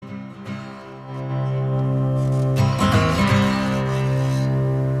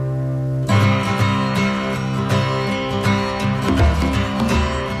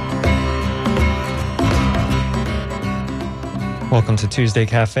to Tuesday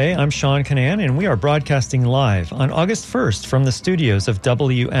Cafe. I'm Sean Canan, and we are broadcasting live on August 1st from the studios of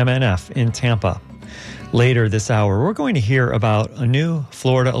WMNF in Tampa. Later this hour, we're going to hear about a new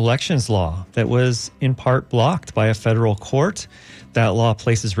Florida elections law that was in part blocked by a federal court. That law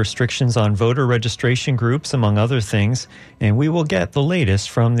places restrictions on voter registration groups, among other things, and we will get the latest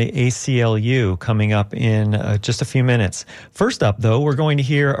from the ACLU coming up in just a few minutes. First up, though, we're going to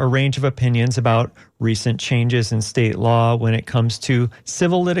hear a range of opinions about recent changes in state law when it comes to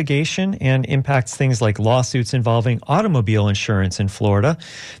civil litigation and impacts things like lawsuits involving automobile insurance in Florida.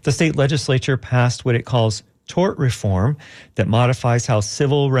 The state legislature passed what it calls tort reform that modifies how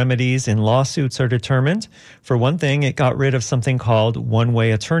civil remedies in lawsuits are determined. For one thing, it got rid of something called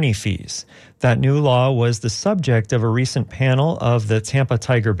one-way attorney fees. That new law was the subject of a recent panel of the Tampa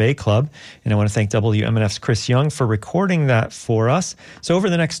Tiger Bay Club, and I want to thank WMNF's Chris Young for recording that for us. So over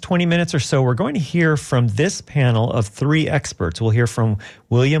the next 20 minutes or so, we're going to hear from this panel of three experts. We'll hear from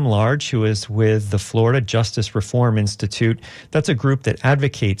William Large, who is with the Florida Justice Reform Institute. That's a group that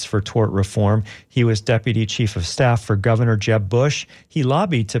advocates for tort reform. He was Deputy Chief of Staff for Governor Jeb Bush. He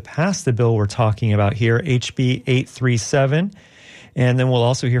lobbied to pass the bill we're talking about here, HB 837. And then we'll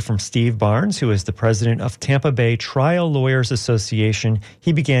also hear from Steve Barnes, who is the president of Tampa Bay Trial Lawyers Association.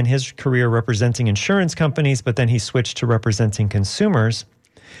 He began his career representing insurance companies, but then he switched to representing consumers.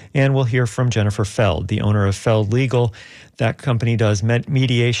 And we'll hear from Jennifer Feld, the owner of Feld Legal. That company does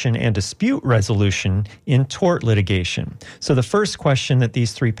mediation and dispute resolution in tort litigation. So the first question that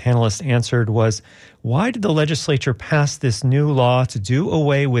these three panelists answered was, why did the legislature pass this new law to do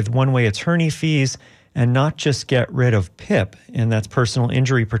away with one-way attorney fees and not just get rid of PIP, and that's personal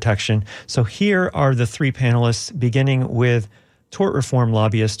injury protection? So here are the three panelists, beginning with tort reform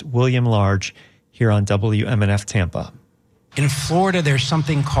lobbyist William Large here on WMNF Tampa. In Florida, there's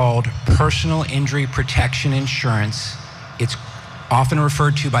something called personal injury protection insurance. It's often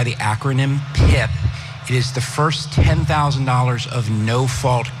referred to by the acronym PIP. It is the first $10,000 of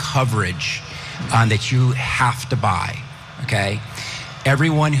no-fault coverage that you have to buy, okay?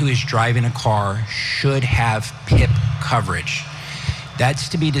 Everyone who is driving a car should have PIP coverage. That's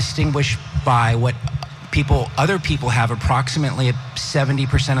to be distinguished by what other people have. Approximately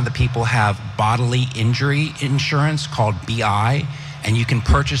 70% of the people have bodily injury insurance called BI, and you can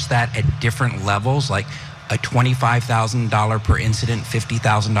purchase that at different levels, like a $25,000 per incident,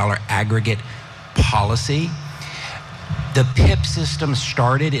 $50,000 aggregate policy. The PIP system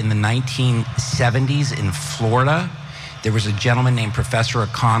started in the 1970s in Florida. There was a gentleman named Professor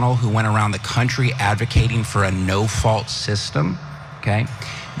O'Connell who went around the country advocating for a no-fault system, okay?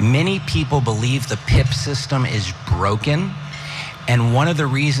 Many people believe the PIP system is broken, and one of the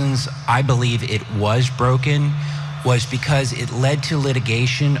reasons I believe it was broken was because it led to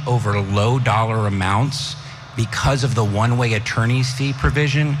litigation over low dollar amounts because of the one-way attorney's fee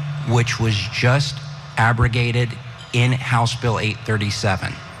provision, which was just abrogated in House Bill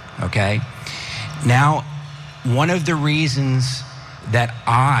 837, okay? Now, one of the reasons that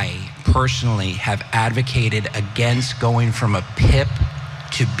I personally have advocated against going from a PIP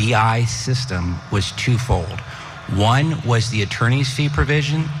to BI system was twofold. One was the attorney's fee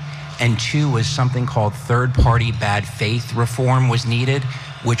provision, and two was something called third-party bad faith reform was needed,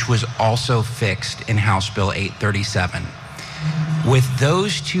 which was also fixed in House Bill 837. With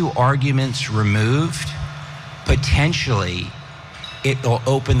those two arguments removed, potentially it will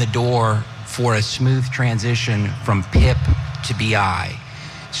open the door for a smooth transition from PIP to BI.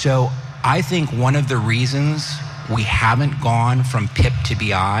 So I think one of the reasons we haven't gone from PIP to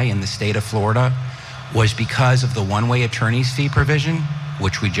BI in the state of Florida was because of the one-way attorney's fee provision,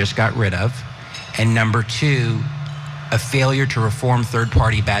 which we just got rid of, and number two, a failure to reform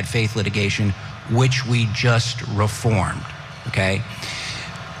third-party bad faith litigation, which we just reformed, okay?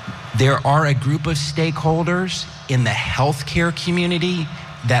 There are a group of stakeholders in the healthcare community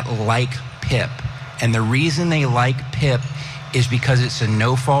that like PIP, and the reason they like PIP is because it's a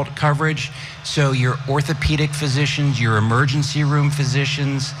no-fault coverage. So your orthopedic physicians, your emergency room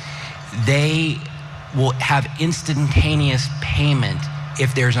physicians, they will have instantaneous payment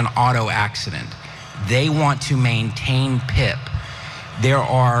if there's an auto accident. They want to maintain PIP. There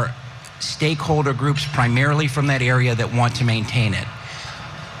are stakeholder groups primarily from that area that want to maintain it.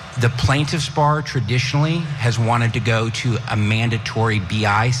 The plaintiffs' bar traditionally has wanted to go to a mandatory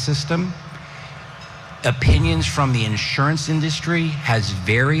BI system. Opinions from the insurance industry has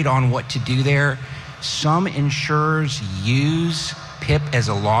varied on what to do there. Some insurers use PIP as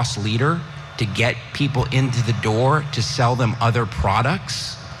a loss leader to get people into the door to sell them other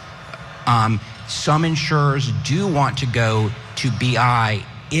products. Some insurers do want to go to BI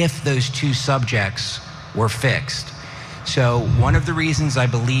if those two subjects were fixed. So one of the reasons I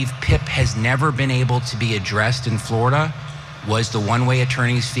believe PIP has never been able to be addressed in Florida was the one-way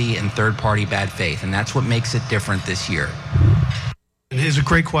attorney's fee and third-party bad faith, and that's what makes it different this year. And it's a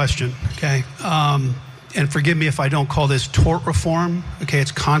great question, okay? And forgive me if I don't call this tort reform, okay?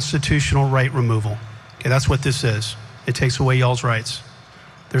 It's constitutional right removal. Okay, that's what this is. It takes away y'all's rights.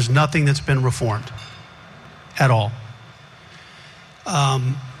 There's nothing that's been reformed at all.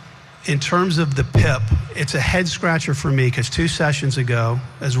 In terms of the PIP, it's a head scratcher for me because 2 sessions ago,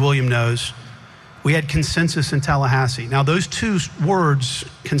 as William knows, we had consensus in Tallahassee. Now, those 2 words,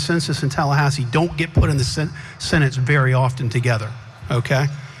 consensus and Tallahassee, don't get put in the sentence very often together, okay?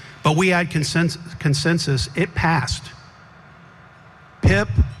 But we had consensus. It passed. PIP,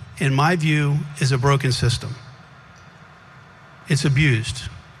 in my view, is a broken system. It's abused.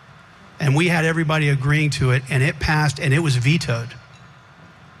 And we had everybody agreeing to it, and it passed, and it was vetoed.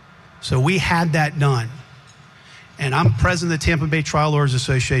 So we had that done. And I'm president of the Tampa Bay Trial Lawyers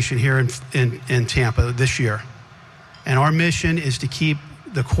Association here in Tampa this year. And our mission is to keep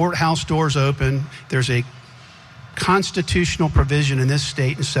the courthouse doors open. There's a constitutional provision in this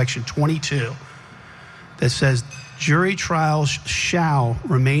state in Section 22 that says jury trials shall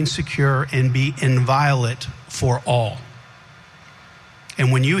remain secure and be inviolate for all.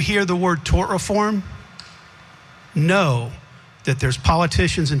 And when you hear the word tort reform, know that there's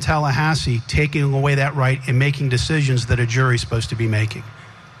politicians in Tallahassee taking away that right and making decisions that a jury's supposed to be making.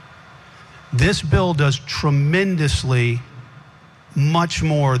 This bill does tremendously much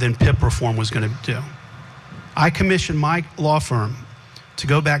more than PIP reform was going to do. I commissioned my law firm to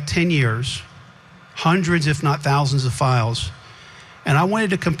go back 10 years, hundreds if not thousands of files, and I wanted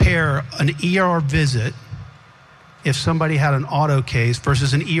to compare an ER visit if somebody had an auto case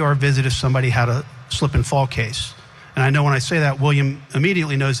versus an ER visit if somebody had a slip and fall case. And I know when I say that, William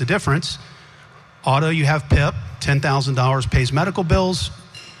immediately knows the difference. Auto, you have PIP, $10,000 pays medical bills.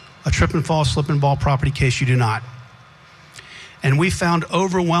 A trip and fall, slip and fall property case, you do not. And we found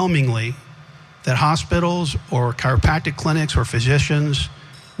overwhelmingly that hospitals or chiropractic clinics or physicians,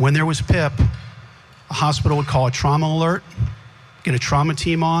 when there was PIP, a hospital would call a trauma alert, get a trauma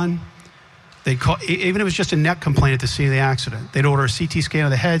team on. They'd call, even if it was just a neck complaint at the scene of the accident, they'd order a CT scan of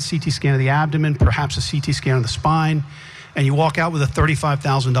the head, CT scan of the abdomen, perhaps a CT scan of the spine, and you walk out with a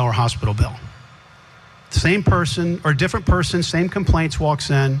 $35,000 hospital bill. Same person or different person, same complaints, walks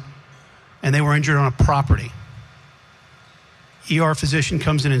in, and they were injured on a property. ER physician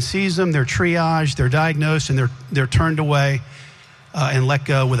comes in and sees them, they're triaged, they're diagnosed, and they're turned away and let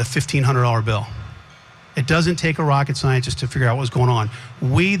go with a $1,500 bill. It doesn't take a rocket scientist to figure out what's going on.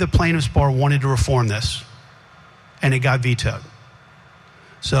 We, the plaintiffs' bar, wanted to reform this, and it got vetoed.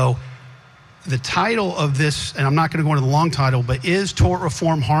 So the title of this, and I'm not going to go into the long title, but is tort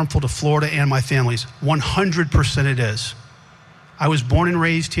reform harmful to Florida and my families? 100% it is. I was born and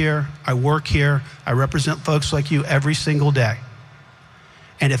raised here. I work here. I represent folks like you every single day.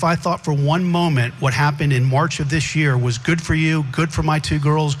 And if I thought for one moment what happened in March of this year was good for you, good for my 2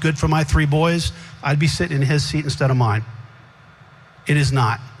 girls, good for my 3 boys, I'd be sitting in his seat instead of mine. It is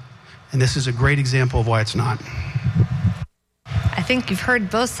not. And this is a great example of why it's not. I think you've heard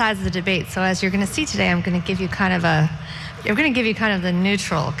both sides of the debate. So as you're going to see today, I'm going to give you kind of the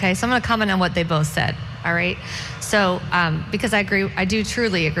neutral, okay? So I'm going to comment on what they both said, all right? So because I do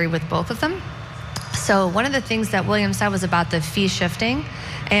truly agree with both of them. So one of the things that William said was about the fee shifting.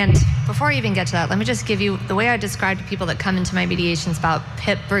 And before I even get to that, let me just give you the way I describe to people that come into my mediations about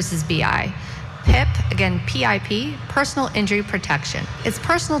PIP versus BI. PIP, again, PIP, personal injury protection. It's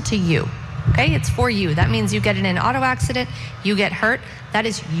personal to you, okay? It's for you. That means you get in an auto accident, you get hurt. That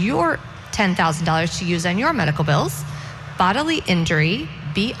is your $10,000 to use on your medical bills. Bodily injury,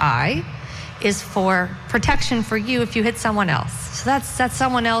 BI, is for protection for you if you hit someone else. So that's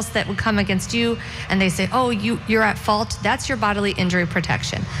someone else that would come against you and they say, oh, you're at fault. That's your bodily injury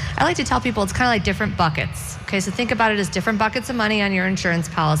protection. I like to tell people it's kind of like different buckets. Okay, so think about it as different buckets of money on your insurance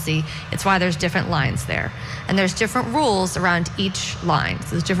policy. It's why there's different lines there. And there's different rules around each line.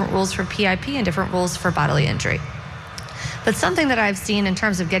 So there's different rules for PIP and different rules for bodily injury. But something that I've seen in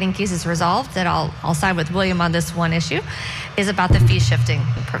terms of getting cases resolved, that I'll side with William on this one issue, is about the fee shifting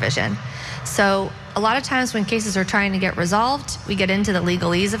provision. So a lot of times when cases are trying to get resolved, we get into the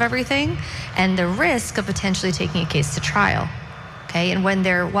legalese of everything and the risk of potentially taking a case to trial. Okay, and when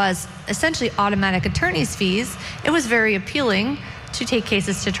there was essentially automatic attorney's fees, it was very appealing to take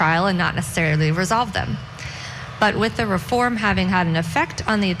cases to trial and not necessarily resolve them. But with the reform having had an effect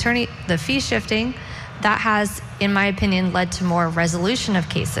on the fee shifting, that has, in my opinion, led to more resolution of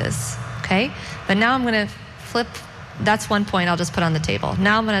cases. Okay, but now I'm going to flip. That's one point I'll just put on the table.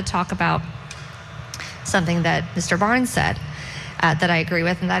 Now I'm going to talk about something that Mr. Barnes said that I agree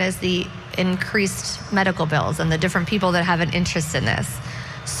with, and that is the increased medical bills and the different people that have an interest in this.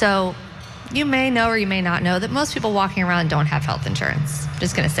 So you may know or you may not know that most people walking around don't have health insurance. I'm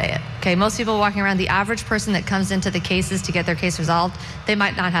just going to say it. Okay, most people walking around, the average person that comes into the cases to get their case resolved, they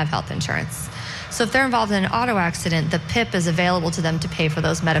might not have health insurance. So if they're involved in an auto accident, the PIP is available to them to pay for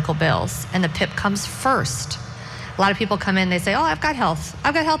those medical bills, and the PIP comes first. A lot of people come in, they say, oh, I've got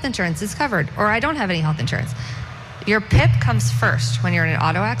health insurance, it's covered, or I don't have any health insurance. Your PIP comes first when you're in an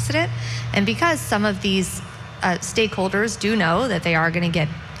auto accident, and because some of these stakeholders do know that they are going to get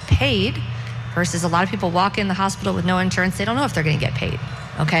paid, versus a lot of people walk in the hospital with no insurance, they don't know if they're going to get paid,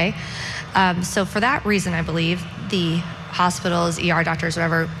 okay? So for that reason, I believe the hospitals, ER doctors,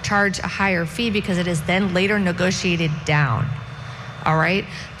 whatever, charge a higher fee because it is then later negotiated down, all right?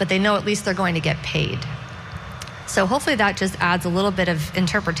 But they know at least they're going to get paid. So hopefully that just adds a little bit of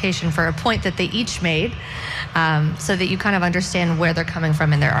interpretation for a point that they each made, so that you kind of understand where they're coming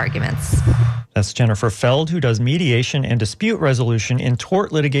from in their arguments. That's Jennifer Feld, who does mediation and dispute resolution in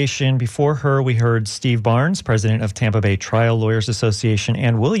tort litigation. Before her, we heard Steve Barnes, president of Tampa Bay Trial Lawyers Association,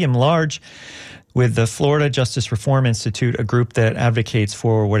 and William Large with the Florida Justice Reform Institute, a group that advocates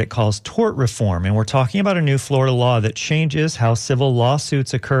for what it calls tort reform. And we're talking about a new Florida law that changes how civil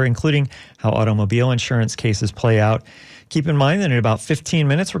lawsuits occur, including how automobile insurance cases play out. Keep in mind that in about 15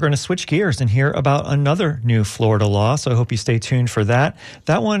 minutes, we're going to switch gears and hear about another new Florida law. So I hope you stay tuned for that.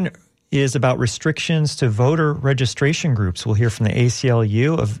 That one is about restrictions to voter registration groups. We'll hear from the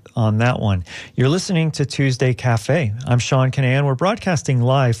ACLU on that one. You're listening to Tuesday Cafe. I'm Sean Kinane. We're broadcasting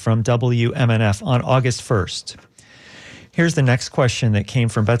live from WMNF on August 1st. Here's the next question that came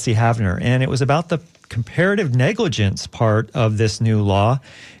from Betsy Havner, and it was about the comparative negligence part of this new law.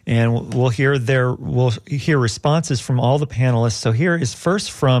 And we'll hear responses from all the panelists. So here is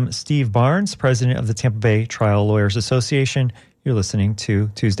first from Steve Barnes, president of the Tampa Bay Trial Lawyers Association. You're listening to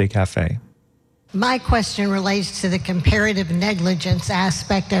Tuesday Cafe. My question relates to the comparative negligence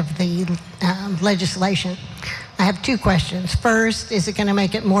aspect of the legislation. I have two questions. First, is it going to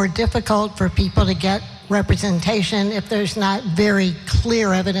make it more difficult for people to get representation if there's not very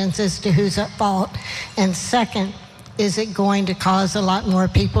clear evidence as to who's at fault? And second, is it going to cause a lot more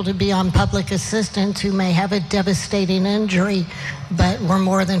people to be on public assistance who may have a devastating injury but were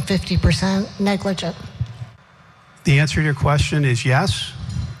more than 50% negligent? The answer to your question is yes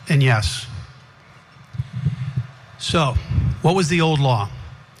and yes. So, what was the old law?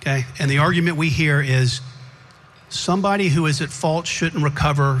 Okay, and the argument we hear is somebody who is at fault shouldn't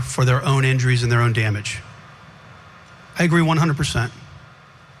recover for their own injuries and their own damage. I agree 100%.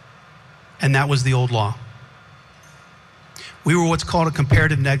 And that was the old law. We were what's called a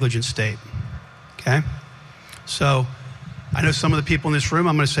comparative negligence state. Okay? So, I know some of the people in this room,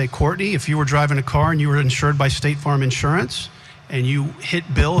 I'm going to say, Courtney, if you were driving a car and you were insured by State Farm Insurance and you hit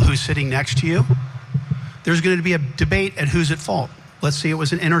Bill, who's sitting next to you, there's going to be a debate at who's at fault. Let's say it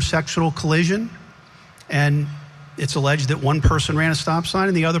was an intersectional collision and it's alleged that one person ran a stop sign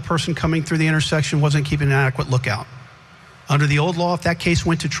and the other person coming through the intersection wasn't keeping an adequate lookout. Under the old law, if that case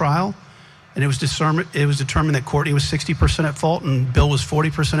went to trial and it was determined that Courtney was 60% at fault and Bill was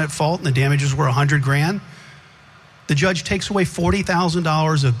 40% at fault and the damages were $100,000, the judge takes away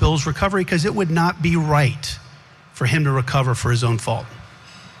 $40,000 of Bill's recovery because it would not be right for him to recover for his own fault.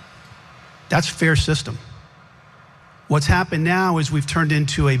 That's a fair system. What's happened now is we've turned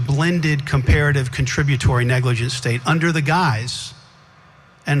into a blended comparative contributory negligence state under the guise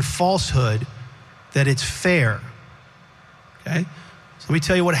and falsehood that it's fair. Okay? So let me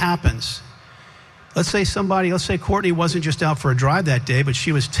tell you what happens. Let's say Courtney wasn't just out for a drive that day, but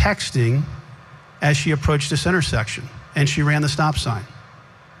she was texting as she approached this intersection, and she ran the stop sign.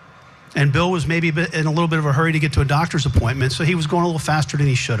 And Bill was maybe in a little bit of a hurry to get to a doctor's appointment, so he was going a little faster than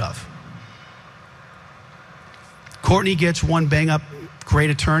he should have. Courtney gets one bang-up great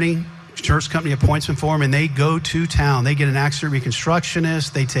attorney, insurance company appoints him for him, and they go to town. They get an accident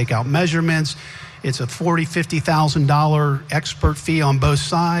reconstructionist, they take out measurements. It's a $40,000, $50,000 expert fee on both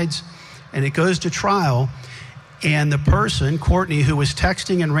sides, and it goes to trial. And the person, Courtney, who was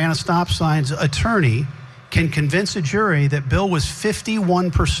texting and ran a stop sign's attorney, can convince a jury that Bill was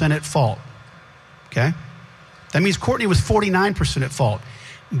 51% at fault. Okay? That means Courtney was 49% at fault.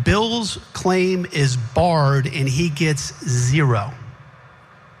 Bill's claim is barred and he gets zero.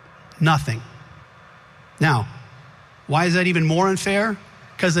 Nothing. Now, why is that even more unfair?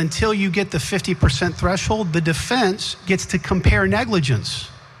 Because until you get the 50% threshold, the defense gets to compare negligence.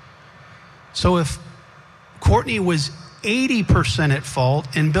 So if Courtney was 80% at fault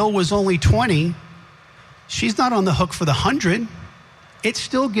and Bill was only 20, she's not on the hook for the 100. It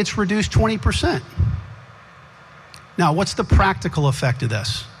still gets reduced 20%. Now, what's the practical effect of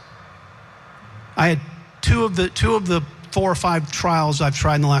this? I had two of the 4 or 5 trials I've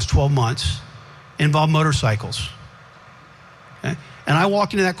tried in the last 12 months involve motorcycles. Okay? And I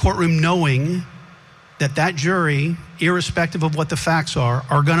walk into that courtroom knowing that jury, irrespective of what the facts are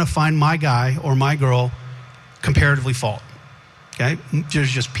going to find my guy or my girl comparatively fault. Okay? There's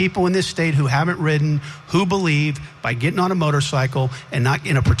just people in this state who haven't ridden, who believe by getting on a motorcycle and not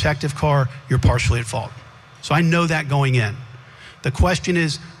in a protective car, you're partially at fault. So I know that going in. The question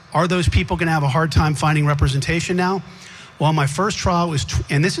is, are those people going to have a hard time finding representation now? Well, my first trial was,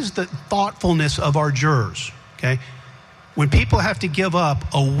 and this is the thoughtfulness of our jurors, okay? When people have to give up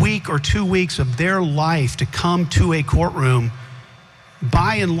a week or 2 weeks of their life to come to a courtroom,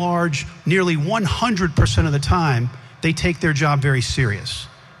 by and large, nearly 100% of the time, they take their job very serious.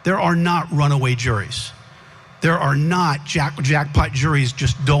 There are not runaway juries. There are not jackpot juries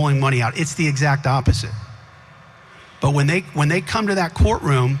just doling money out. It's the exact opposite. But when they come to that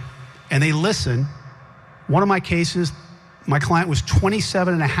courtroom and they listen, one of my cases, my client was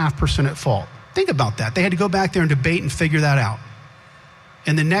 27.5% at fault. Think about that. They had to go back there and debate and figure that out.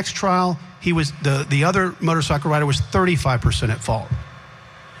 In the next trial, he was the other motorcycle rider was 35% at fault.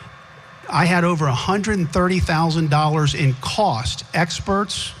 I had over $130,000 in cost,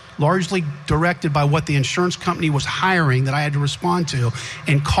 experts, largely directed by what the insurance company was hiring that I had to respond to,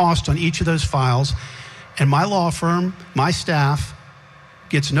 and cost on each of those files. And my law firm, my staff,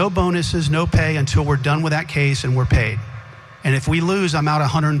 gets no bonuses, no pay until we're done with that case and we're paid. And if we lose, I'm out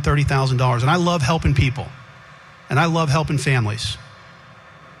 $130,000. And I love helping people. And I love helping families.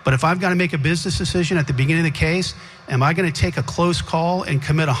 But if I've got to make a business decision at the beginning of the case, am I going to take a close call and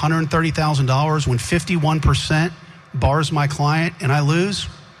commit $130,000 when 51% bars my client and I lose?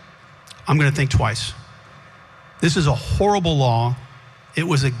 I'm going to think twice. This is a horrible law. It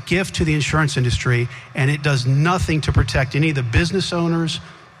was a gift to the insurance industry, and it does nothing to protect any of the business owners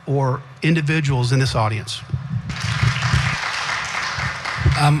or individuals in this audience.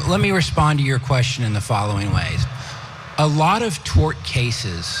 Let me respond to your question in the following ways. A lot of tort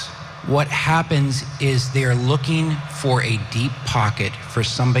cases, what happens is they're looking for a deep pocket for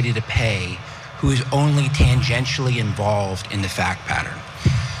somebody to pay who is only tangentially involved in the fact pattern.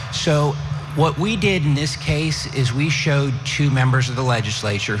 So what we did in this case is we showed 2 members of the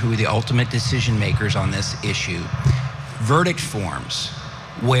legislature who were the ultimate decision makers on this issue, verdict forms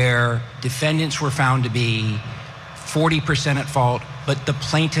where defendants were found to be 40% at fault, but the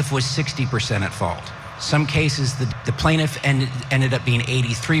plaintiff was 60% at fault. Some cases, the plaintiff ended up being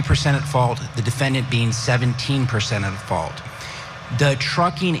 83% at fault, the defendant being 17% at fault. The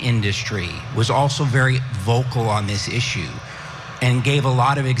trucking industry was also very vocal on this issue and gave a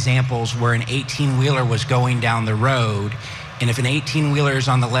lot of examples where an 18-wheeler was going down the road, and if an 18-wheeler is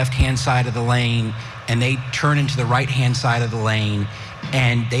on the left-hand side of the lane and they turn into the right-hand side of the lane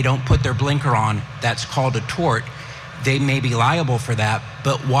and they don't put their blinker on, that's called a tort. They may be liable for that,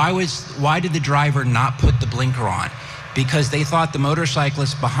 but why did the driver not put the blinker on? Because they thought the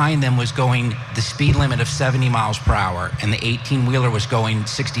motorcyclist behind them was going the speed limit of 70 miles per hour and the 18-wheeler was going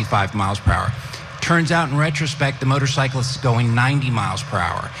 65 miles per hour. Turns out in retrospect, the motorcyclist is going 90 miles per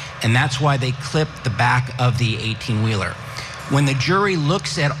hour, and that's why they clipped the back of the 18-wheeler. When the jury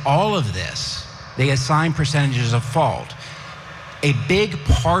looks at all of this, they assign percentages of fault. A big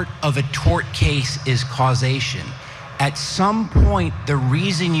part of a tort case is causation. At some point, the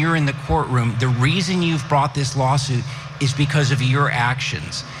reason you're in the courtroom, the reason you've brought this lawsuit is because of your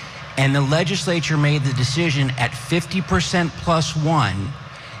actions. And the legislature made the decision at 50% plus 1,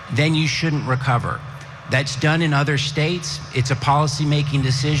 then you shouldn't recover. That's done in other states. It's a policy-making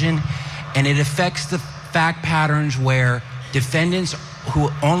decision, and it affects the fact patterns where defendants who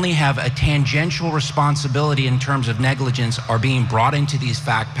only have a tangential responsibility in terms of negligence are being brought into these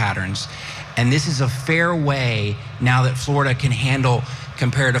fact patterns. And this is a fair way now that Florida can handle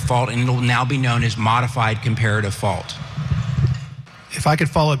comparative fault, and it'll now be known as modified comparative fault. If I could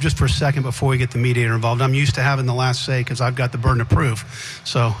follow up just for a second before we get the mediator involved. I'm used to having the last say because I've got the burden of proof.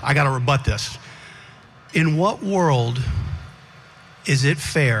 So I got to rebut this. In what world is it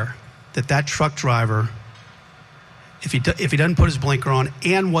fair that truck driver, if he doesn't put his blinker on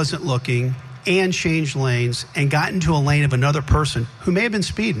and wasn't looking and changed lanes and got into a lane of another person who may have been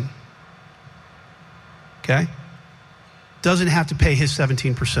speeding, okay, doesn't have to pay his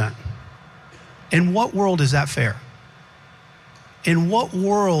 17%? In what world is that fair? In what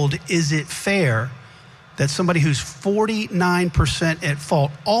world is it fair that somebody who's 49% at fault,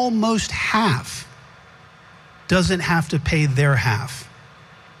 almost half, doesn't have to pay their half?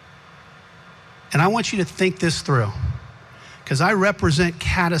 And I want you to think this through, because I represent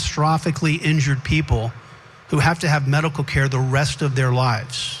catastrophically injured people who have to have medical care the rest of their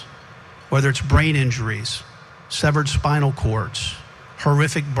lives, whether it's brain injuries, severed spinal cords,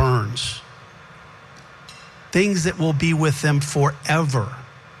 horrific burns, things that will be with them forever.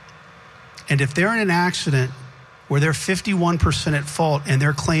 And if they're in an accident where they're 51% at fault and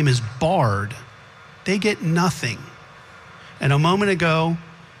their claim is barred, they get nothing. And a moment ago,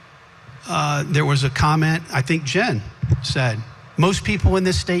 there was a comment, I think Jen said, most people in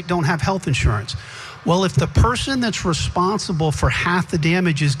this state don't have health insurance. Well, if the person that's responsible for half the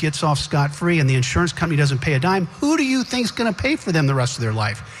damages gets off scot-free and the insurance company doesn't pay a dime, who do you think's going to pay for them the rest of their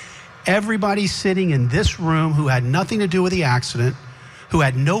life? Everybody sitting in this room who had nothing to do with the accident, who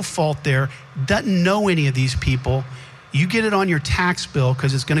had no fault there, doesn't know any of these people. You get it on your tax bill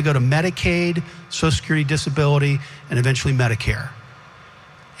because it's going to go to Medicaid, Social Security, Disability, and eventually Medicare.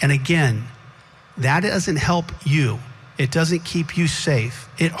 And again, that doesn't help you. It doesn't keep you safe.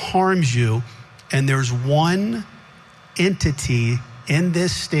 It harms you. And there's one entity in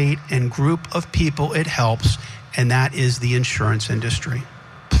this state and group of people it helps, and that is the insurance industry.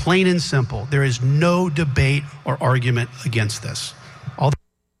 Plain and simple. There is no debate or argument against this.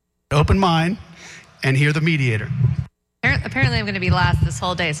 Open mind and hear the mediator. Apparently I'm going to be last this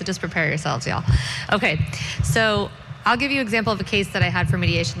whole day, so just prepare yourselves, y'all. Okay, so I'll give you an example of a case that I had for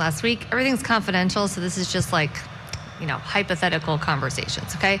mediation last week. Everything's confidential, so this is just like, hypothetical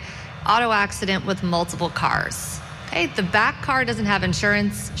conversations, okay? Auto accident with multiple cars. Okay, the back car doesn't have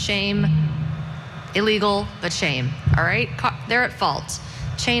insurance. Shame. Illegal, but shame. All right, they're at fault.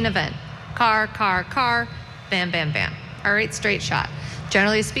 Chain event. Car, bam, bam, bam. All right, straight shot.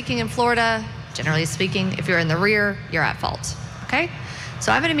 Generally speaking, in Florida, if you're in the rear, you're at fault. Okay,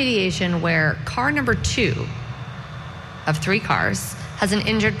 so I'm in a mediation where car number 2 of 3 cars has an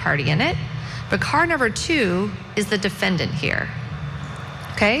injured party in it, but car number 2 is the defendant here.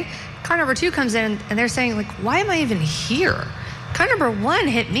 Okay. Car number 2 comes in and they're saying, like, why am I even here? Car number 1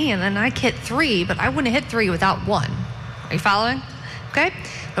 hit me and then I hit 3, but I wouldn't hit 3 without 1. Are you following? Okay?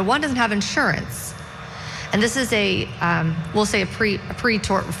 But 1 doesn't have insurance. And this is we'll say a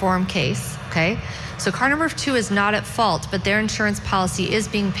pre-tort reform case, okay? So car number 2 is not at fault, but their insurance policy is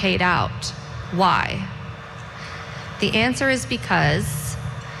being paid out. Why? The answer is because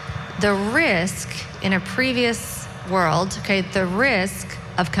the risk in a previous world, okay, the risk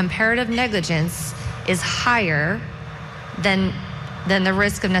of comparative negligence is higher than the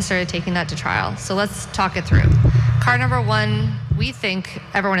risk of necessarily taking that to trial. So let's talk it through. Car number 1, we think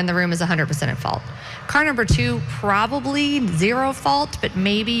everyone in the room is 100% at fault. Car number 2, probably 0 fault, but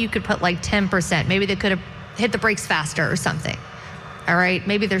maybe you could put like 10%. Maybe they could have hit the brakes faster or something. All right,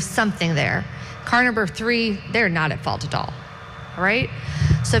 maybe there's something there. Car number 3, they're not at fault at all. All right?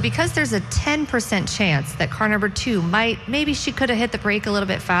 So because there's a 10% chance that car number 2 maybe she could have hit the brake a little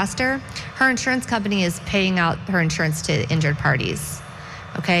bit faster, her insurance company is paying out her insurance to injured parties.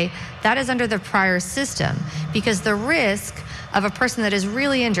 Okay? That is under the prior system because the risk of a person that is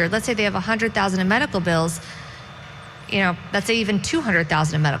really injured, let's say they have $100,000 in medical bills, let's say even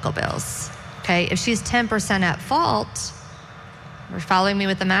 $200,000 in medical bills. Okay? If she's 10% at fault, you're following me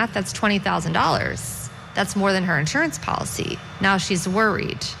with the math, that's $20,000. That's more than her insurance policy. Now she's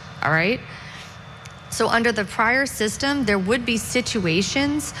worried, all right? So under the prior system, there would be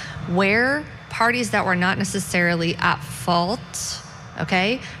situations where parties that were not necessarily at fault,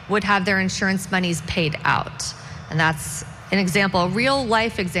 okay, would have their insurance monies paid out. And that's an example, a real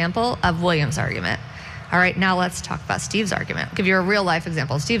life example of William's argument. All right, now let's talk about Steve's argument. I'll give you a real life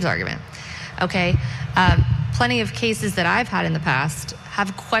example of Steve's argument. Okay, plenty of cases that I've had in the past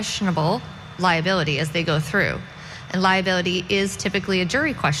have questionable liability as they go through. And liability is typically a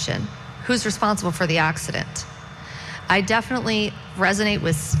jury question. Who's responsible for the accident? I definitely resonate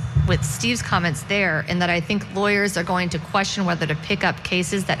with Steve's comments there in that I think lawyers are going to question whether to pick up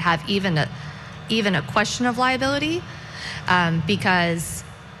cases that have even a question of liability because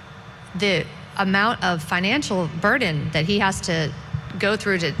the amount of financial burden that he has to go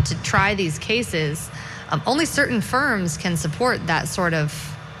through to try these cases, only certain firms can support that sort of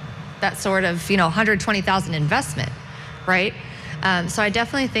 $120,000 investment, right? So I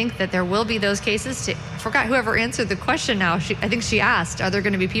definitely think that there will be those cases. I forgot whoever answered the question now. I think she asked, are there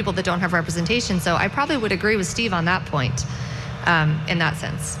going to be people that don't have representation? So I probably would agree with Steve on that point in that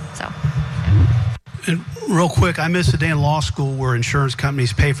sense. So. And real quick, I missed a day in law school where insurance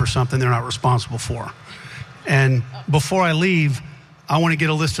companies pay for something they're not responsible for. And before I leave, I want to get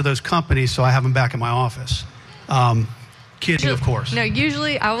a list of those companies so I have them back in my office. Kidding, of course. No,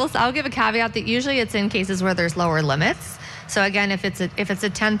 usually I'll give a caveat that usually it's in cases where there's lower limits. So again, if it's a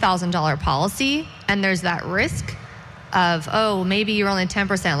 $10,000 policy and there's that risk of, maybe you're only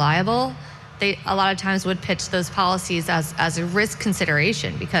 10% liable, they a lot of times would pitch those policies as a risk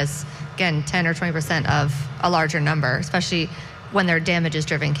consideration because, again, 10 or 20% of a larger number, especially when they're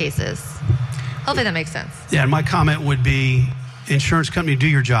damages-driven cases. Hopefully that makes sense. Yeah, and my comment would be, insurance company, do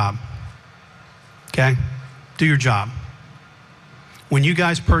your job. Okay? Do your job. When you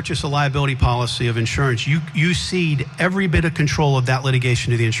guys purchase a liability policy of insurance, you cede every bit of control of that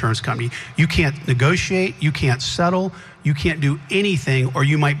litigation to the insurance company. You can't negotiate, you can't settle, you can't do anything, or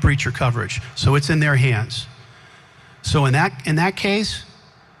you might breach your coverage. So it's in their hands. So in that case,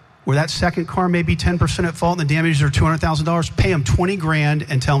 where that second car may be 10% at fault and the damages are $200,000, pay them $20,000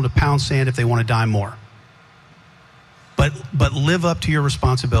 and tell them to pound sand if they want to die more. But live up to your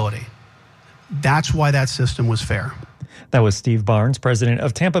responsibility. That's why that system was fair. That was Steve Barnes, president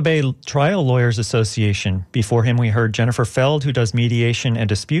of Tampa Bay Trial Lawyers Association. Before him, we heard Jennifer Feld, who does mediation and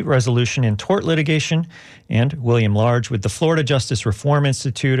dispute resolution in tort litigation, and William Large with the Florida Justice Reform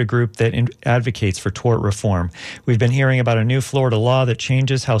Institute, a group that advocates for tort reform. We've been hearing about a new Florida law that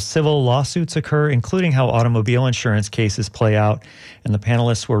changes how civil lawsuits occur, including how automobile insurance cases play out. And the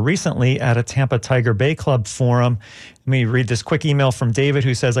panelists were recently at a Tampa Tiger Bay Club forum. Let me read this quick email from David,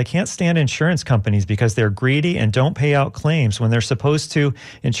 who says, I can't stand insurance companies because they're greedy and don't pay out claims when they're supposed to.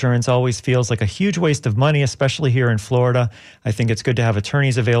 Insurance always feels like a huge waste of money, especially here in Florida. I think it's good to have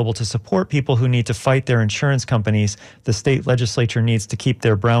attorneys available to support people who need to fight their insurance companies. The state legislature needs to keep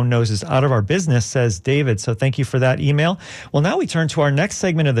their brown noses out of our business, says David. So thank you for that email. Well, now we turn to our next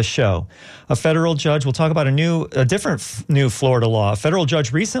segment of the show. A federal judge will talk about a different new Florida law. A federal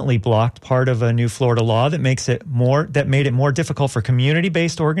judge recently blocked part of a new Florida law that made it more difficult for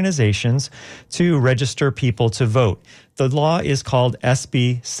community-based organizations to register people to vote. The law is called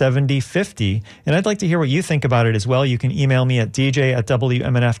SB 7050, and I'd like to hear what you think about it as well. You can email me at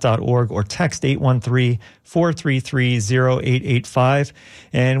dj@wmnf.org or text 813-433-0885.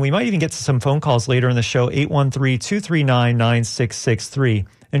 And we might even get to some phone calls later in the show, 813-239-9663.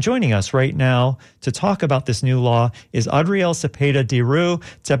 And joining us right now to talk about this new law is Adriel Cepeda de Roo,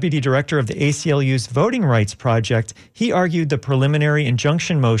 Deputy Director of the ACLU's Voting Rights Project. He argued the preliminary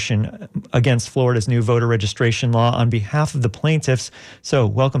injunction motion against Florida's new voter registration law on behalf of the plaintiffs. So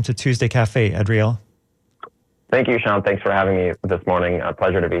welcome to Tuesday Cafe, Adriel. Thank you, Sean. Thanks for having me this morning. A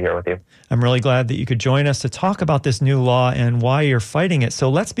pleasure to be here with you. I'm really glad that you could join us to talk about this new law and why you're fighting it. So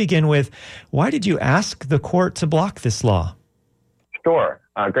let's begin with, why did you ask the court to block this law? Sure.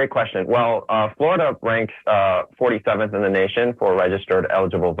 Great question. Well, Florida ranks 47th in the nation for registered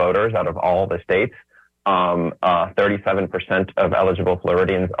eligible voters out of all the states. 37% of eligible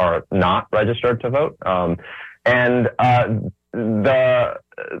Floridians are not registered to vote.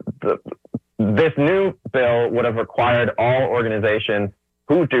 This new bill would have required all organizations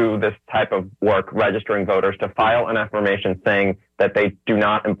who do this type of work, registering voters, to file an affirmation saying that they do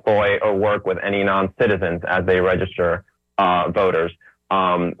not employ or work with any non-citizens as they register voters.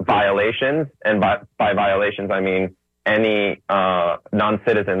 Violations, and by violations I mean any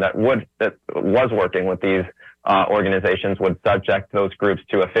non-citizen that was working with these organizations would subject those groups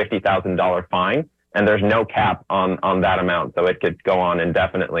to a $50,000 fine, and there's no cap on that amount, so it could go on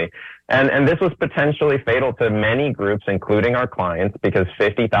indefinitely. And this was potentially fatal to many groups, including our clients, because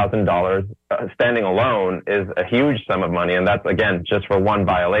 $50,000 standing alone is a huge sum of money, and that's, again, just for one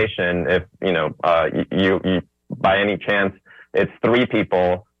violation. If you by any chance it's 3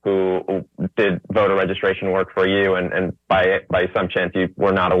 people who did voter registration work for you, and by some chance you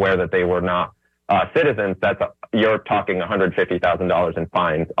were not aware that they were not citizens, you're talking $150,000 in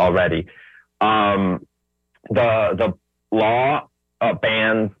fines already. The law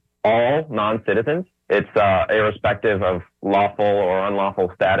bans all non-citizens. It's irrespective of lawful or unlawful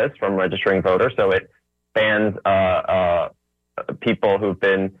status from registering voters. So it bans people who've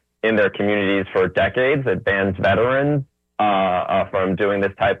been in their communities for decades. It bans veterans from doing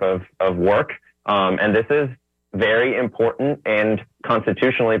this type of work. And this is very important and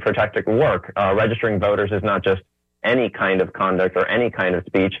constitutionally protected work. Registering voters is not just any kind of conduct or any kind of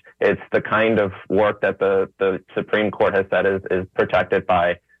speech. It's the kind of work that the Supreme Court has said is protected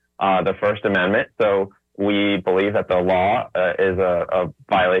by the First Amendment. So we believe that the law is a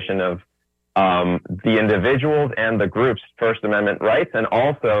violation of the individuals and the group's First Amendment rights, and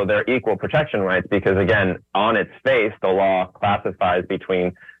also their equal protection rights, because, again, on its face, the law classifies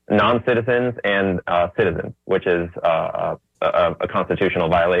between non-citizens and citizens, which is a constitutional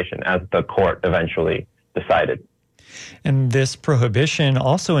violation, as the court eventually decided. And this prohibition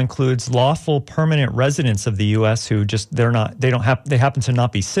also includes lawful permanent residents of the U.S. who they happen to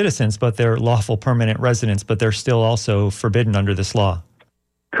not be citizens, but they're lawful permanent residents, but they're still also forbidden under this law.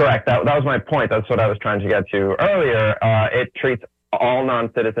 Correct. That was my point. That's what I was trying to get to earlier. It treats all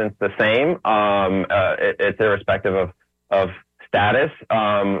non-citizens the same. It's irrespective of status.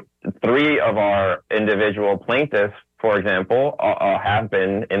 3 of our individual plaintiffs, for example, have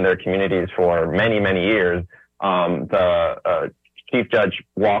been in their communities for many, many years. The Chief Judge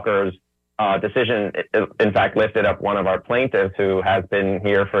Walker's decision, in fact, lifted up one of our plaintiffs who has been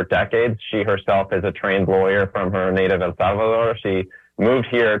here for decades. She herself is a trained lawyer from her native El Salvador. She moved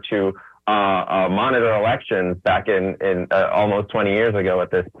here to monitor elections back in almost 20 years ago at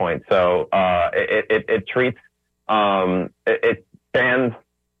this point. So it treats it bans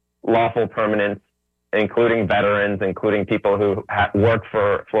lawful permanents, including veterans, including people who work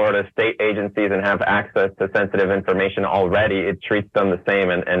for Florida state agencies and have access to sensitive information already. It treats them the same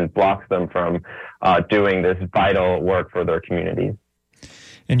and blocks them from doing this vital work for their communities.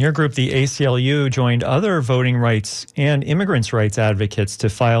 And your group, the ACLU, joined other voting rights and immigrants' rights advocates to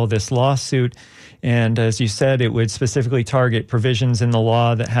file this lawsuit. And as you said, it would specifically target provisions in the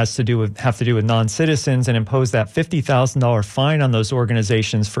law that have to do with non-citizens and impose that $50,000 fine on those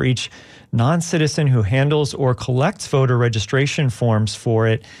organizations for each non-citizen who handles or collects voter registration forms for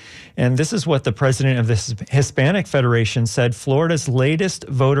it. And this is what the president of the Hispanic Federation said: Florida's latest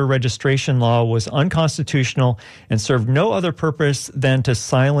voter registration law was unconstitutional and served no other purpose than to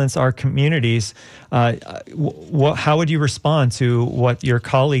silence our communities. How would you respond to what your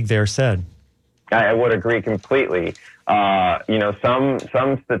colleague there said? I would agree completely. Some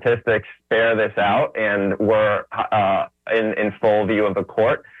statistics bear this out and were in full view of the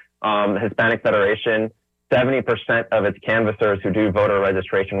court. The Hispanic Federation, 70% of its canvassers who do voter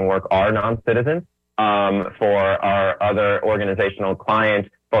registration work are non-citizens. For our other organizational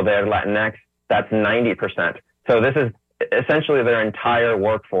client, Poder Latinx, that's 90%. So this is essentially their entire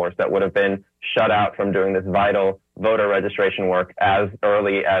workforce that would have been shut out from doing this vital voter registration work as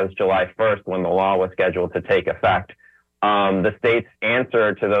early as July 1st, when the law was scheduled to take effect. The state's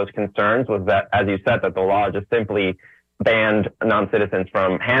answer to those concerns was that, as you said, that the law just simply banned non-citizens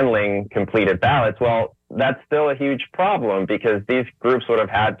from handling completed ballots. Well, that's still a huge problem because these groups would have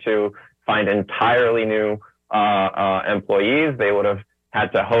had to find entirely new employees. They would have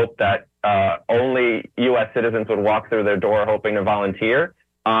had to hope that only U.S. citizens would walk through their door hoping to volunteer.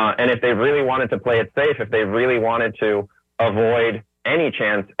 And if they really wanted to play it safe, if they really wanted to avoid any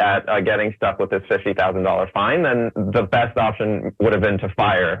chance at getting stuck with this $50,000 fine, then the best option would have been to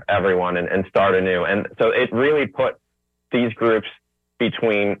fire everyone and start anew. And so it really put these groups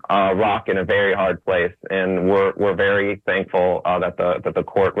between a rock and a very hard place. And we're very thankful that the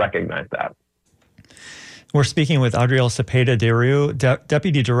court recognized that. We're speaking with Adriel Cepeda de Riu,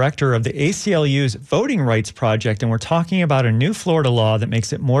 Deputy Director of the ACLU's Voting Rights Project, and we're talking about a new Florida law that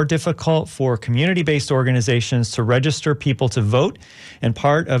makes it more difficult for community-based organizations to register people to vote, and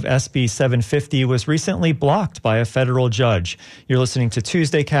part of SB 750 was recently blocked by a federal judge. You're listening to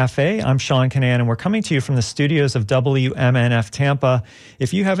Tuesday Cafe. I'm Sean Canan, and we're coming to you from the studios of WMNF Tampa.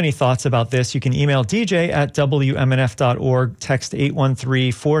 If you have any thoughts about this, you can email dj@wmnf.org, text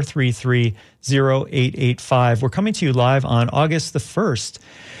 813-433-0885. We're coming to you live on August the 1st.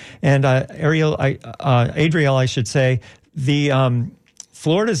 And Adriel, I should say, the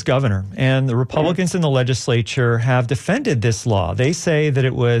Florida's governor and the Republicans in the legislature have defended this law. They say that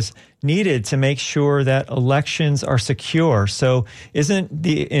it was needed to make sure that elections are secure. So isn't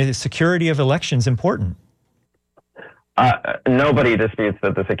the security of elections important? Nobody disputes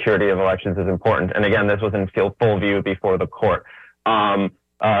that the security of elections is important. And again, this was in full view before the court. The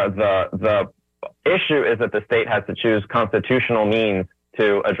issue is that the state has to choose constitutional means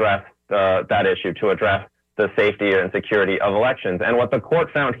to address that issue, to address the safety and security of elections. And what the court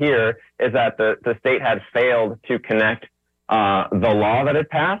found here is that the state had failed to connect the law that it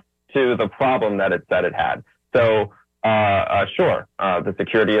passed to the problem that it said it had. So, sure, the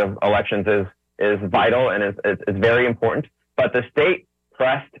security of elections is vital and is very important, but the state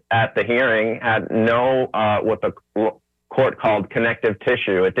pressed at the hearing had no what the court called connective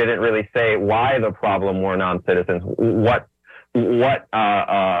tissue. It didn't really say why the problem were non-citizens.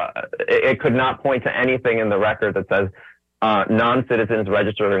 It could not point to anything in the record that says non-citizens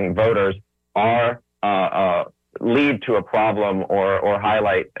registering voters are lead to a problem or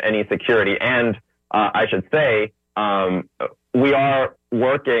highlight any security. And I should say we are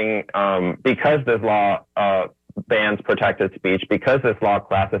working because this law bans protected speech, because this law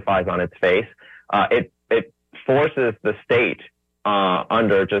classifies on its face. It forces the state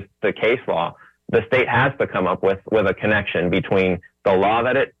under just the case law. The state has to come up with a connection between the law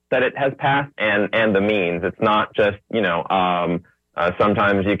that it has passed and the means. It's not just,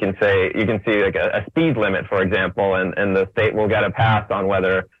 sometimes you can see like a speed limit, for example, and the state will get a pass on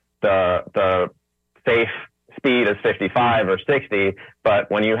whether the safe speed is 55 or 60, but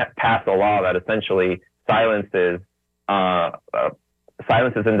when you pass a law that essentially silences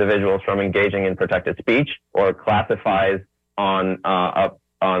individuals from engaging in protected speech or classifies on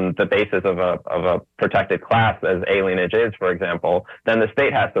the basis of a protected class as alienage is, for example, then the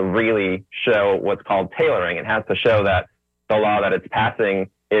state has to really show what's called tailoring. It has to show that the law that it's passing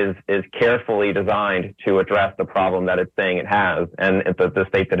is carefully designed to address the problem that it's saying it has, and the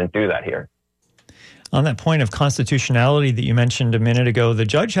state didn't do that here. On that point of constitutionality that you mentioned a minute ago, the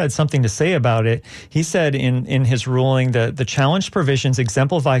judge had something to say about it. He said in his ruling that the challenged provisions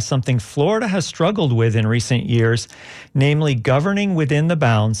exemplify something Florida has struggled with in recent years, namely governing within the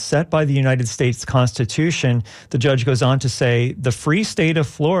bounds set by the United States Constitution. The judge goes on to say, the free state of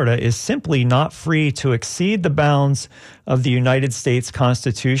Florida is simply not free to exceed the bounds of the United States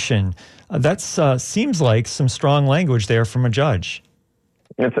Constitution. That seems like some strong language there from a judge.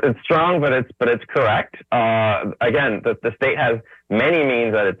 It's strong, but it's correct. Again, the state has many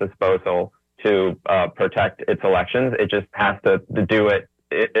means at its disposal to protect its elections. It just has to do it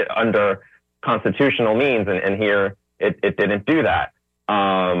under constitutional means, and here it didn't do that.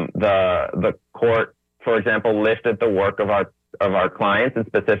 The court, for example, lifted the work of our clients, and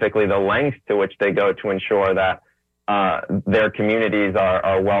specifically the lengths to which they go to ensure that their communities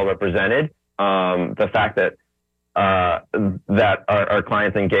are well represented. The fact that our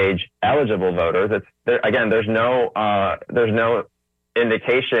clients engage eligible voters. There's no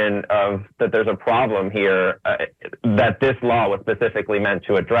indication of that there's a problem here that this law was specifically meant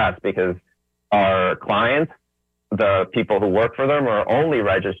to address, because our clients, the people who work for them, are only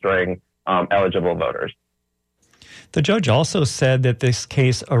registering eligible voters. The judge also said that this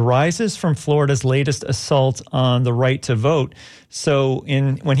case arises from Florida's latest assault on the right to vote. So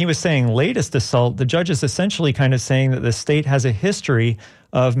when he was saying latest assault, the judge is essentially kind of saying that the state has a history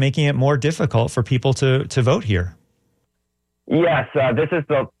of making it more difficult for people to vote here. Yes, this is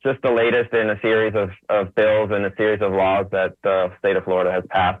just the latest in a series of bills and a series of laws that the state of Florida has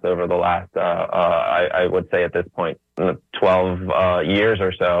passed over the last, I would say at this point, 12 years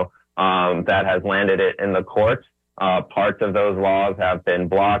or so, that has landed it in the courts. Parts of those laws have been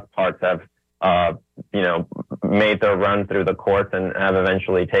blocked. Parts have, made their run through the courts and have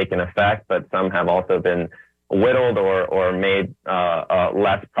eventually taken effect. But some have also been whittled or made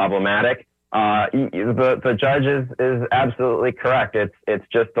less problematic. The judge is absolutely correct. It's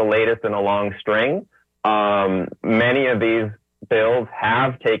just the latest in a long string. Many of these bills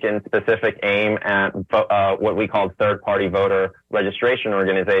have taken specific aim at what we call third-party voter registration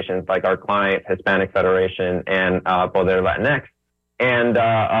organizations, like our client, Hispanic Federation, and Poder Latinx. And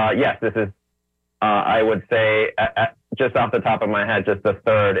yes, this is, I would say, just off the top of my head, just the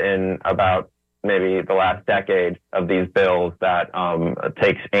third in about maybe the last decade of these bills that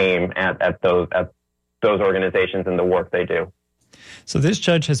takes aim at those organizations and the work they do. So this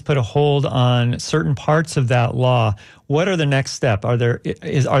judge has put a hold on certain parts of that law. What are the next step? Are there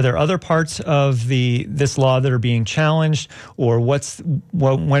other parts of this law that are being challenged, or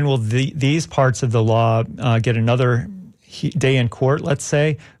when will these parts of the law get another day in court? Let's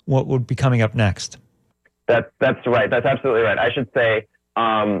say, what would be coming up next? That's right. That's absolutely right. I should say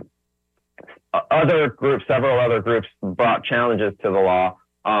several other groups brought challenges to the law.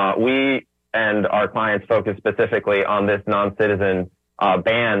 We and our clients focused specifically on this non-citizen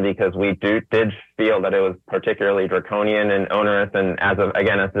ban because we did feel that it was particularly draconian and onerous. And as of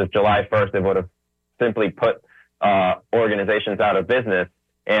July 1st, it would have simply put organizations out of business.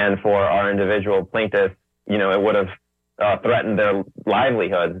 And for our individual plaintiffs, it would have threatened their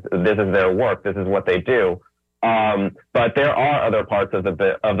livelihoods. This is their work. This is what they do. But there are other parts of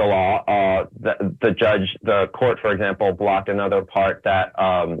the law. The court, for example, blocked another part that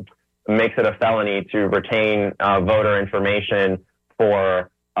makes it a felony to retain voter information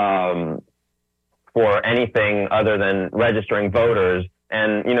for anything other than registering voters.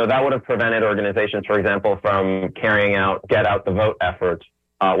 And, that would have prevented organizations, for example, from carrying out get out the vote efforts,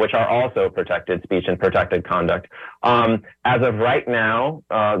 which are also protected speech and protected conduct. As of right now,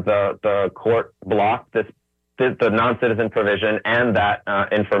 the court blocked the non-citizen provision and that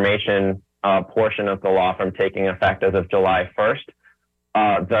information portion of the law from taking effect as of July 1st.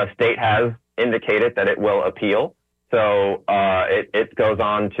 The state has indicated that it will appeal, so it goes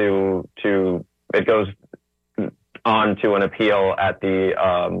on to an appeal at the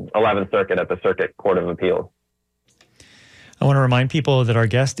 11th Circuit at the Circuit Court of Appeals. I want to remind people that our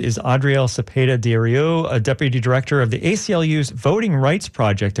guest is Adriel Cepeda de Rio, a deputy director of the ACLU's Voting Rights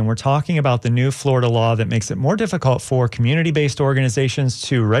Project, and we're talking about the new Florida law that makes it more difficult for community-based organizations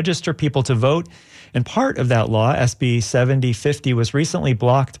to register people to vote. And part of that law, SB 7050, was recently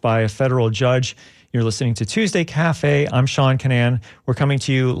blocked by a federal judge You're listening to Tuesday Cafe. I'm Sean Canan. We're coming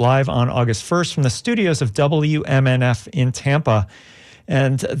to you live on August 1st from the studios of WMNF in Tampa.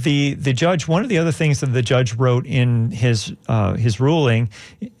 And the judge, one of the other things that the judge wrote in his ruling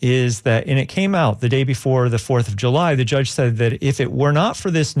is that, and it came out the day before the 4th of July, the judge said that if it were not for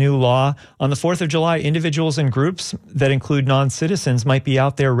this new law, on the 4th of July, individuals and groups that include non-citizens might be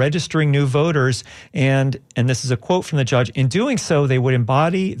out there registering new voters. And this is a quote from the judge, in doing so, they would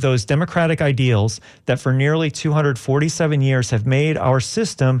embody those democratic ideals that for nearly 247 years have made our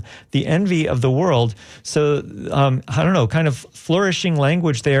system the envy of the world. So, I don't know, kind of flourishing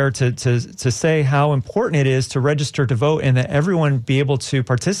language there to say how important it is to register to vote and that everyone be able to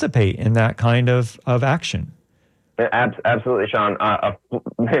participate in that kind of action. Absolutely, Sean.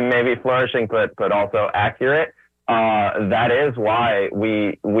 Maybe flourishing, but also accurate. That is why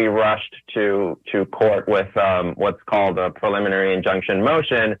we rushed to court with what's called a preliminary injunction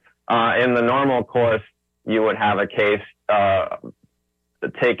motion. In the normal course, you would have a case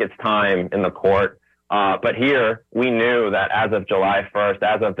take its time in the court. But here, we knew that as of July 1st,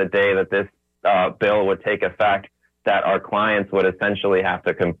 as of the day that this bill would take effect, that our clients would essentially have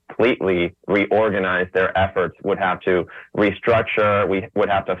to completely reorganize their efforts, would have to restructure, we would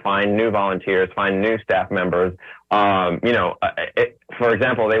have to find new volunteers, find new staff members. For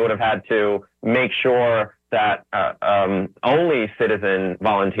example, they would have had to make sure that only citizen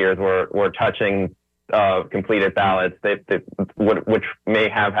volunteers were touching completed ballots, which may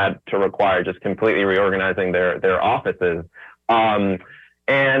have had to require just completely reorganizing their offices.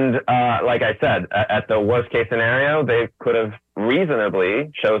 Like I said, at the worst case scenario, they could have reasonably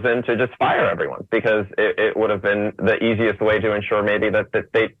chosen to just fire everyone because it would have been the easiest way to ensure maybe that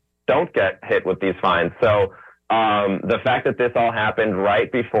they don't get hit with these fines. So the fact that this all happened right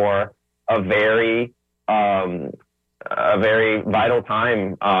before a very vital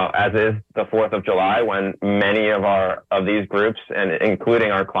time, as is the 4th of July, when many of these groups, and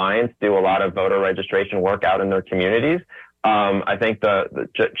including our clients, do a lot of voter registration work out in their communities. I think the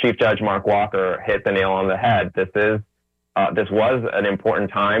Chief Judge Mark Walker hit the nail on the head. This was an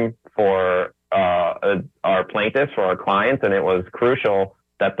important time for our plaintiffs, for our clients, and it was crucial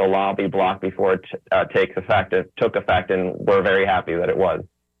that the law be blocked before it takes effect. It took effect, and we're very happy that it was.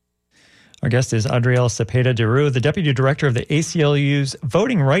 Our guest is Adriel Cepeda-Deru, the Deputy Director of the ACLU's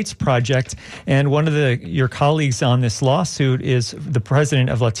Voting Rights Project. And one of your colleagues on this lawsuit is the president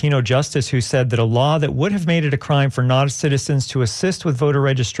of Latino Justice, who said that a law that would have made it a crime for non-citizens to assist with voter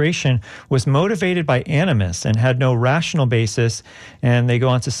registration was motivated by animus and had no rational basis. And they go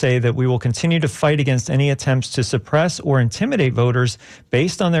on to say that we will continue to fight against any attempts to suppress or intimidate voters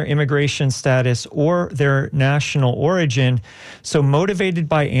based on their immigration status or their national origin. So motivated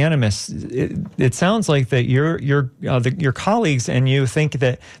by animus, it sounds like that your colleagues and you think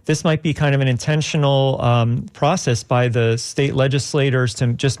that this might be kind of an intentional process by the state legislators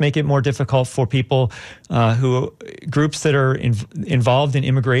to just make it more difficult for people groups that are involved in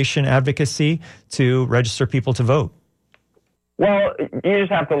immigration advocacy to register people to vote. Well, you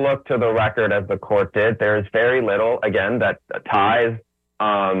just have to look to the record as the court did. There's very little, again, that ties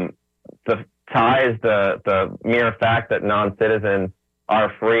the mere fact that non-citizens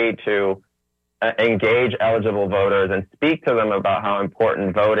are free to engage eligible voters and speak to them about how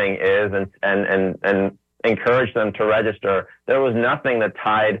important voting is and encourage them to register. There was nothing that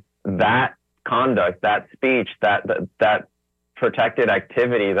tied that conduct, that speech, that protected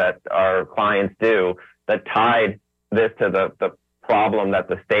activity that our clients do, that tied this to the problem that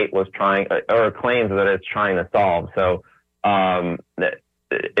the state was trying, or claims that it's trying to solve. So,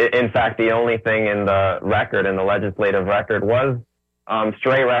 in fact, the only thing in the record, in the legislative record, was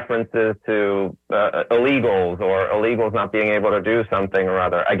stray references to illegals or illegals not being able to do something or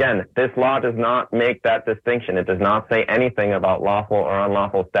other. Again, this law does not make that distinction. It does not say anything about lawful or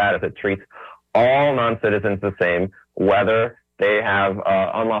unlawful status. It treats all non-citizens the same, whether they have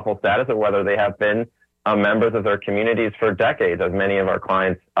unlawful status or whether they have been members of their communities for decades, as many of our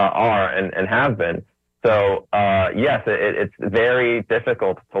clients are and have been. So, yes, it's very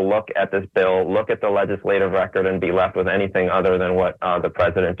difficult to look at this bill, look at the legislative record, and be left with anything other than what the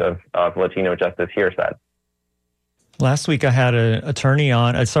president of Latino Justice here said. Last week, I had an attorney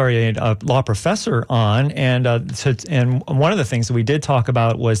on, a law professor on, and one of the things that we did talk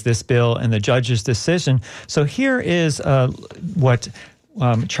about was this bill and the judge's decision. So here is what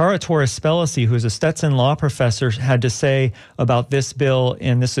Chara Torres-Spelisi, who's a Stetson law professor, had to say about this bill,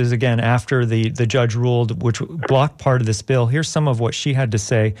 and this is, again, after the judge ruled, which blocked part of this bill. Here's some of what she had to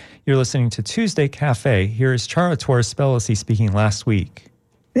say. You're listening to Tuesday Cafe. Here's Chara Torres-Spelisi speaking last week.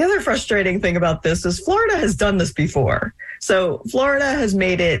 The other frustrating thing about this is Florida has done this before. So Florida has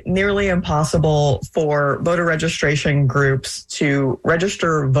made it nearly impossible for voter registration groups to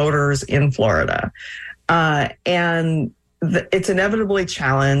register voters in Florida. And it's inevitably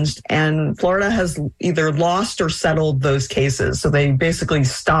challenged, and Florida has either lost or settled those cases. So they basically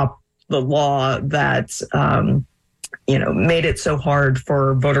stopped the law that, made it so hard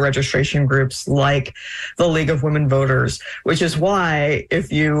for voter registration groups like the League of Women Voters, which is why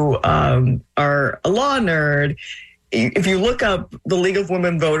if you are a law nerd, if you look up the League of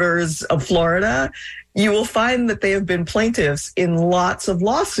Women Voters of Florida, you will find that they have been plaintiffs in lots of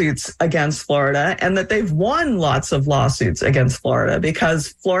lawsuits against Florida, and that they've won lots of lawsuits against Florida because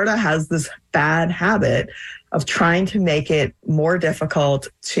Florida has this bad habit of trying to make it more difficult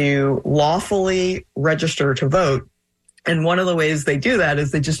to lawfully register to vote. And one of the ways they do that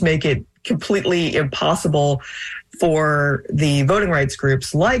is they just make it completely impossible for the voting rights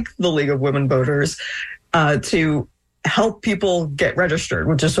groups like the League of Women Voters to help people get registered,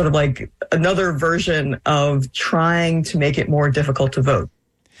 which is sort of like another version of trying to make it more difficult to vote.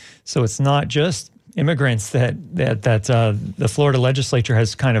 So it's not just immigrants that the Florida legislature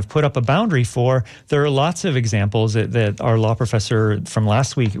has kind of put up a boundary for. There are lots of examples that our law professor from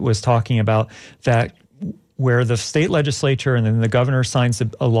last week was talking about, that where the state legislature and then the governor signs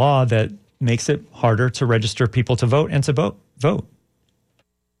a law that makes it harder to register people to vote and to vote.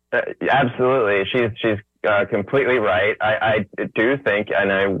 Absolutely. She's completely right. I do think,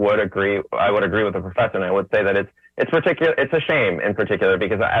 and I would agree with the professor, and I would say that it's a shame in particular,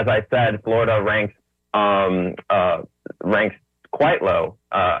 because as I said, Florida ranks quite low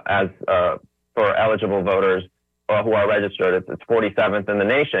as for eligible voters who are registered. It's 47th in the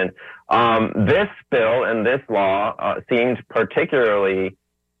nation. This bill and this law seemed particularly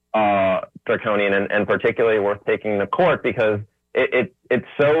draconian and particularly worth taking to court because it's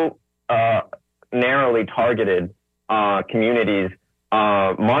so narrowly targeted communities,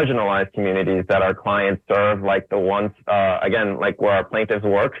 marginalized communities that our clients serve, like the ones, again, like where our plaintiffs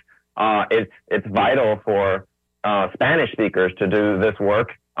work. It's vital for Spanish speakers to do this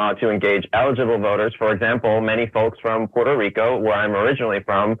work, to engage eligible voters. For example, many folks from Puerto Rico, where I'm originally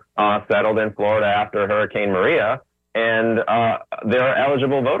from, settled in Florida after Hurricane Maria, and they're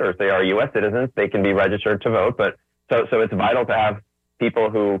eligible voters. They are U.S. citizens. They can be registered to vote. But so it's vital to have people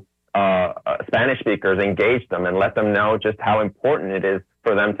who Spanish speakers engage them and let them know just how important it is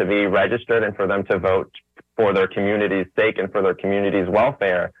for them to be registered and for them to vote for their community's sake and for their community's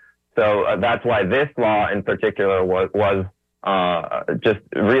welfare. So that's why this law in particular was just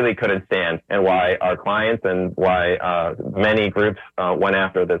really couldn't stand, and why our clients and why many groups went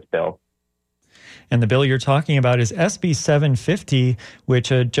after this bill. And the bill you're talking about is SB 750,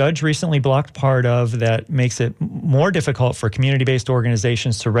 which a judge recently blocked part of, that makes it more difficult for community-based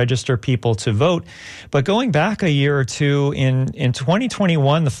organizations to register people to vote. But going back a year or two, in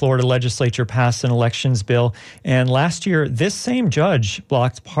 2021, the Florida legislature passed an elections bill. And last year, this same judge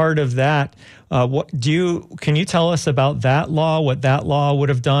blocked part of that. Can you tell us about that law, what that law would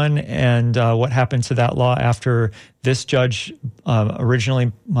have done, and what happened to that law after this judge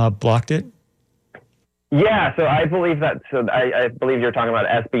originally blocked it? Yeah, so I believe I believe you're talking about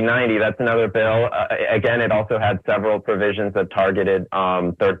SB 90. That's another bill. Again, it also had several provisions that targeted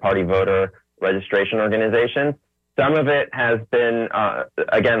third-party voter registration organizations. Some of it has been,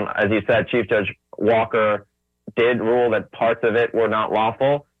 again, as you said, Chief Judge Walker did rule that parts of it were not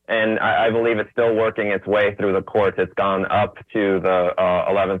lawful, and I believe it's still working its way through the courts. It's gone up to the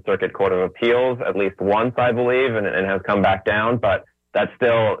 11th Circuit Court of Appeals at least once, I believe, and has come back down, but that's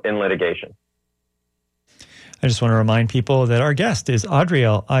still in litigation. I just want to remind people that our guest is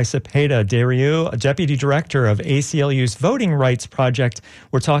Adrielle Cepeda-Derieux, Deputy Director of ACLU's Voting Rights Project.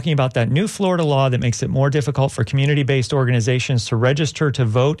 We're talking about that new Florida law that makes it more difficult for community-based organizations to register to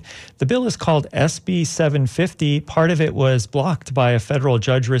vote. The bill is called SB 750. Part of it was blocked by a federal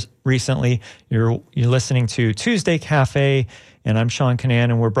judge recently. You're listening to Tuesday Cafe, and I'm Sean Canan,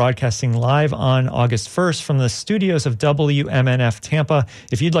 and we're broadcasting live on August 1st from the studios of WMNF Tampa.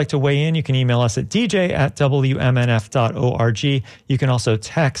 If you'd like to weigh in, you can email us at dj@wmnf.org. You can also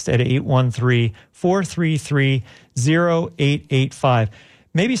text at 813-433-0885.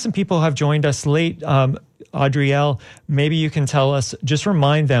 Maybe some people have joined us late. Adrielle, maybe you can tell us, just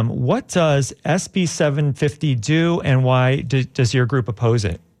remind them, what does SB 750 do, and why does your group oppose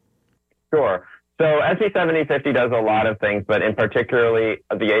it? Sure. So SB 7050 does a lot of things, but in particularly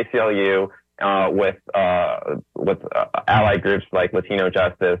the ACLU with allied groups like Latino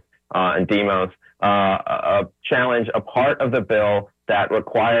Justice and Demos challenge a part of the bill that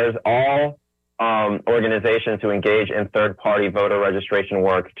requires all organizations who engage in third-party voter registration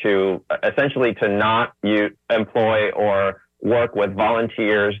work to essentially to not employ or work with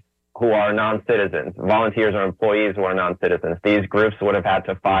volunteers who are non-citizens, volunteers or employees who are non-citizens. These groups would have had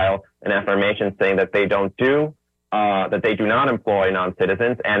to file an affirmation saying that they do not employ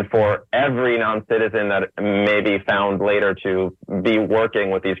non-citizens, and for every non-citizen that may be found later to be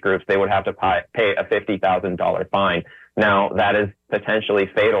working with these groups, they would have to pay a $50,000 fine. Now, that is potentially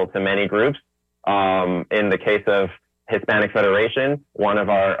fatal to many groups. In the case of Hispanic Federation, one of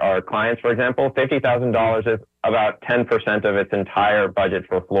our clients, for example, $50,000 is about 10% of its entire budget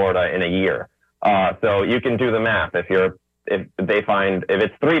for Florida in a year. So you can do the math. If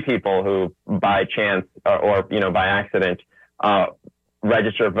it's three people who by chance or by accident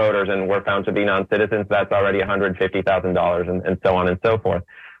register voters and were found to be non-citizens, that's already $150,000 and so on and so forth.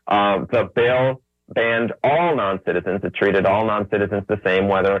 The bill banned all non-citizens. It treated all non-citizens the same,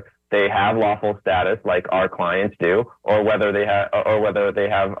 whether they have lawful status like our clients do, or whether they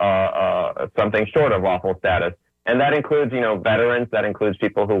have something short of lawful status. And that includes, veterans. That includes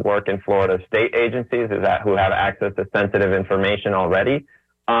people who work in Florida state agencies who have access to sensitive information already.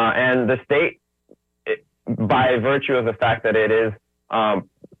 And the state, by virtue of the fact that it is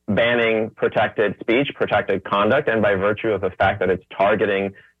banning protected speech, protected conduct, and by virtue of the fact that it's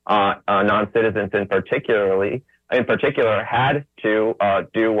targeting non-citizens in particular, had to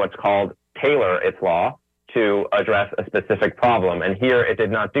do what's called tailor its law to address a specific problem. And here it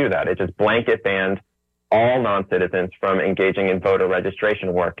did not do that. It just blanket banned all non-citizens from engaging in voter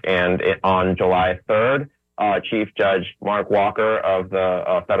registration work. And on July 3rd, Chief Judge Mark Walker of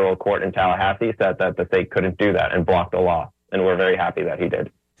the federal court in Tallahassee said that the state couldn't do that and blocked the law. And we're very happy that he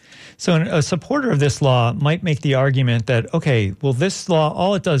did. So a supporter of this law might make the argument that, okay, well, this law,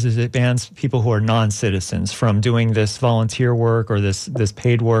 all it does is it bans people who are non-citizens from doing this volunteer work or this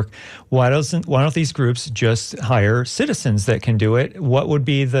paid work. Why don't these groups just hire citizens that can do it? What would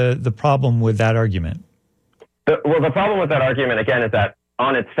be the problem with that argument? The problem with that argument, again, is that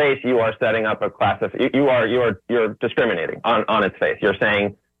on its face, you are setting up a class of, you're discriminating on its face. You're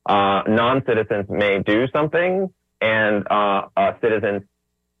saying non-citizens may do something and non-citizens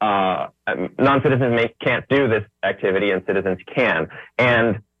can't do this activity and citizens can.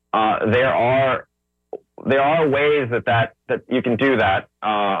 And there are ways that you can do that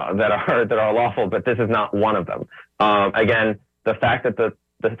that are lawful, but this is not one of them. Again, the fact that the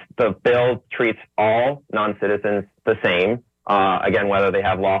bill treats all non-citizens the same, again, whether they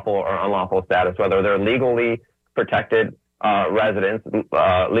have lawful or unlawful status, whether they're legally protected residents,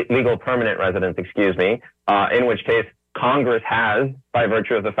 legal permanent residents, in which case Congress has, by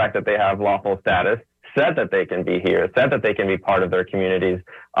virtue of the fact that they have lawful status, said that they can be here, said that they can be part of their communities.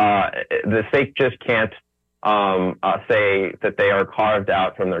 The state just can't say that they are carved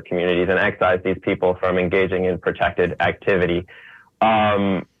out from their communities and excise these people from engaging in protected activity.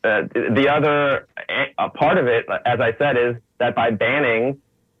 The other part of it, as I said, is that by banning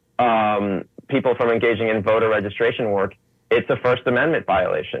people from engaging in voter registration work, it's a First Amendment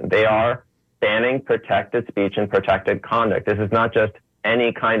violation. They are banning protected speech and protected conduct. This is not just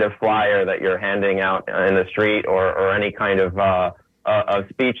any kind of flyer that you're handing out in the street or any kind of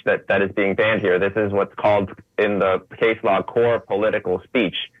speech that is being banned here. This is what's called in the case law core political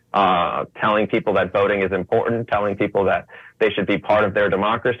speech, telling people that voting is important, telling people that they should be part of their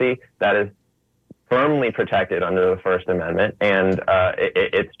democracy. That is firmly protected under the First Amendment, and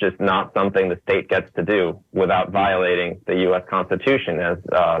it's just not something the state gets to do without violating the U.S. Constitution, as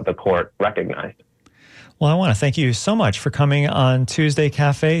the court recognized. Well, I want to thank you so much for coming on Tuesday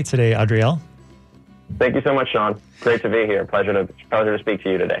Cafe today, Adriel. Thank you so much, Sean. Great to be here. Pleasure to speak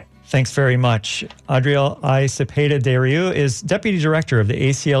to you today. Thanks very much. Adriel I. Cepeda-Deriu is Deputy Director of the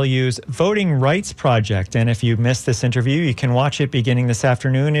ACLU's Voting Rights Project. And if you missed this interview, you can watch it beginning this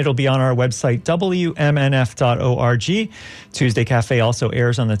afternoon. It'll be on our website, WMNF.org. Tuesday Cafe also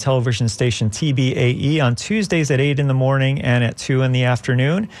airs on the television station TBAE on Tuesdays at 8 in the morning and at 2 in the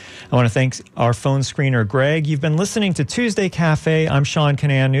afternoon. I want to thank our phone screener, Greg. You've been listening to Tuesday Cafe. I'm Sean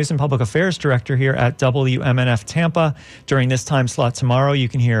Canan, News and Public Affairs Director here at WMNF Tampa. During this time slot tomorrow, you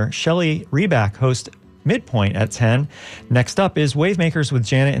can hear Shelley Reback host Midpoint at 10. Next up is Wavemakers with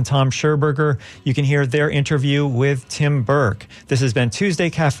Janet and Tom Scherberger. You can hear their interview with Tim Burke. This has been Tuesday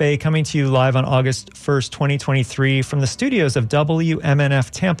Cafe, coming to you live on August 1st, 2023 from the studios of WMNF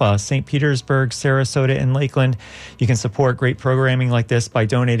Tampa, St. Petersburg, Sarasota, and Lakeland. You can support great programming like this by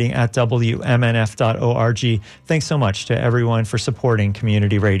donating at WMNF.org. Thanks so much to everyone for supporting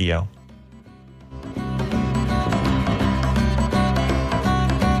community radio.